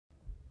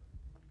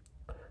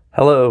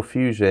Hello,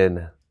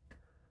 Fusion.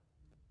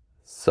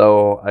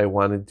 So I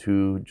wanted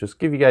to just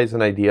give you guys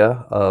an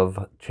idea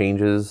of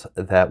changes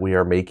that we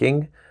are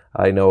making.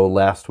 I know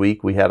last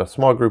week we had a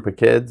small group of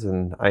kids,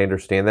 and I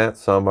understand that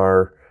some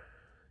are,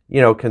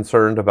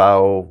 concerned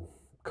about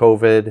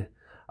COVID.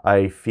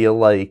 I feel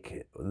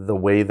like the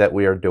way that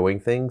we are doing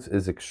things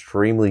is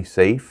extremely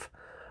safe.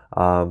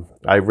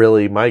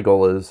 My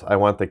goal is I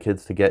want the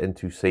kids to get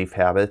into safe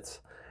habits,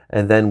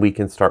 and then we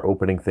can start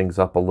opening things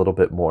up a little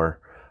bit more.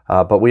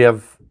 But we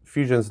have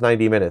Fusion's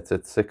 90 minutes.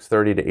 It's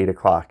 6:30 to 8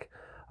 o'clock.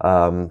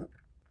 Um,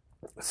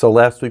 so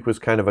last week was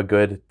kind of a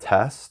good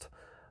test,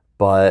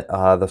 but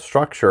the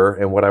structure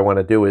and what I want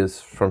to do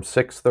is from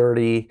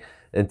 6:30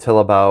 until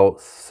about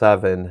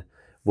 7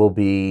 will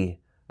be,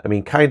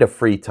 kind of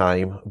free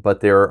time, but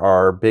there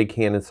are big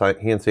hand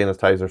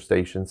sanitizer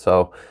stations.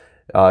 So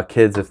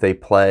kids, if they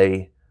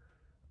play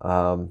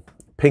um,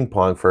 ping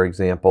pong, for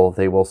example,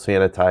 they will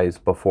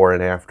sanitize before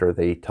and after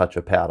they touch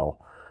a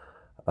paddle.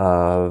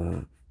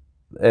 Uh,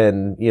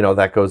 and,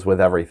 that goes with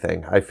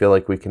everything. I feel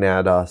like we can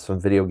add some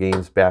video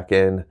games back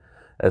in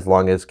as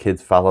long as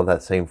kids follow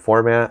that same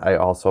format. I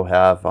also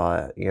have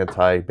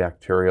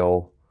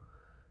antibacterial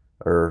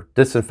or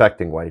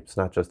disinfecting wipes,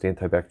 not just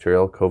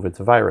antibacterial.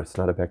 COVID's a virus,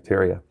 not a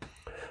bacteria.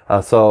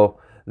 So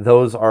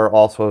those are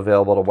also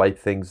available to wipe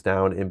things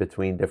down in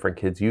between different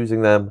kids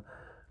using them.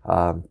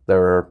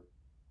 They're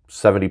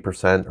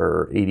 70%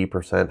 or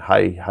 80%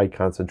 high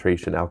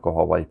concentration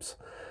alcohol wipes.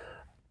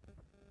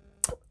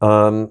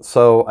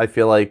 So I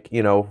feel like,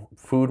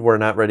 food we're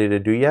not ready to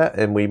do yet,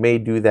 and we may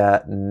do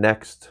that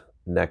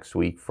next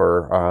week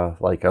for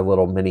like a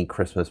little mini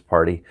Christmas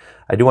party.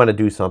 I do want to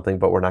do something,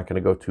 but we're not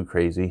going to go too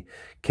crazy.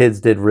 Kids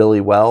did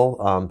really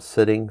well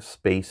sitting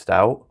spaced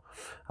out.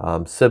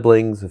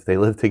 Siblings, if they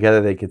live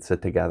together, they could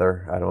sit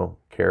together. I don't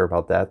care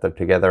about that. They're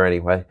together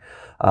anyway.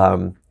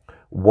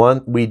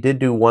 We did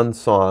do one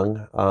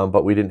song,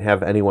 but we didn't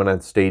have anyone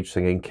on stage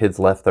singing. Kids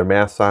left their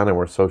masks on and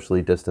were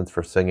socially distanced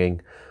for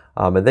singing.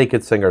 And they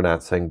could sing or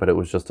not sing, but it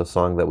was just a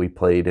song that we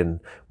played,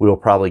 and we will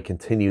probably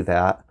continue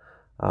that.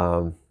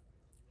 And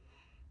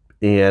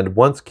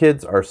once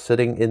kids are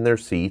sitting in their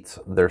seats,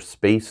 they're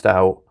spaced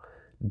out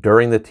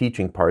during the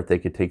teaching part, they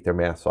could take their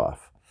masks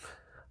off.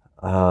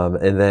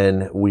 And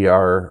then we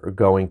are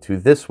going to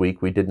this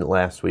week, we didn't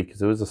last week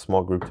because it was a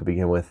small group to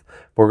begin with.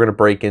 We're going to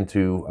break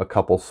into a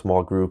couple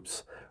small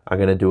groups. I'm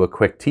going to do a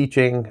quick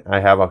teaching. I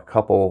have a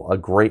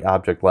great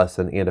object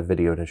lesson and a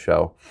video to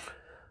show.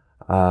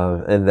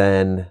 And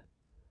then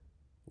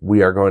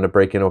we are going to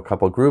break into a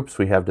couple groups.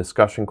 We have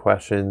discussion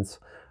questions.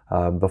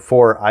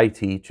 Before I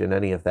teach and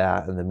any of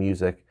that and the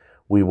music,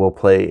 we will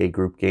play a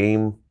group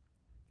game.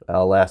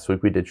 Last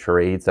week we did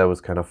charades. That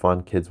was kind of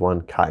fun. Kids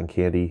won cotton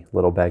candy,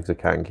 little bags of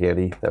cotton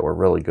candy that were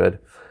really good.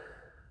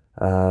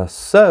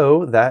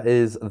 So that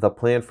is the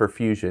plan for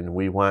Fusion.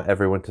 We want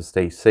everyone to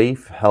stay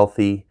safe,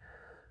 healthy,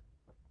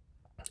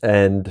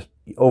 and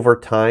over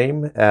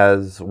time,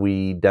 as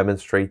we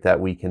demonstrate that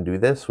we can do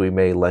this, we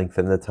may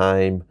lengthen the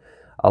time,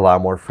 allow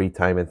more free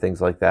time and things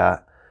like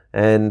that.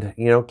 And,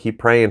 keep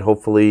praying.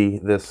 Hopefully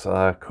this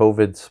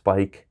COVID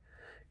spike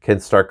can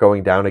start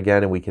going down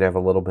again and we can have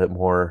a little bit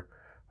more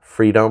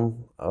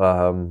freedom.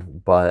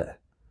 But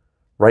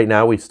right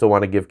now we still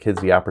want to give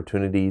kids the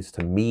opportunities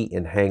to meet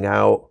and hang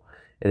out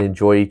and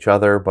enjoy each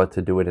other, but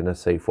to do it in a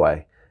safe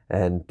way.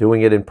 And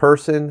doing it in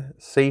person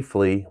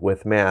safely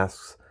with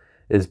masks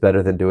is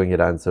better than doing it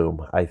on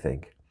Zoom, I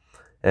think.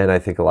 And I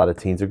think a lot of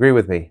teens agree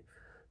with me.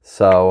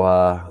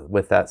 So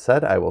with that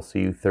said, I will see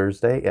you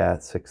Thursday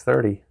at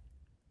 6:30.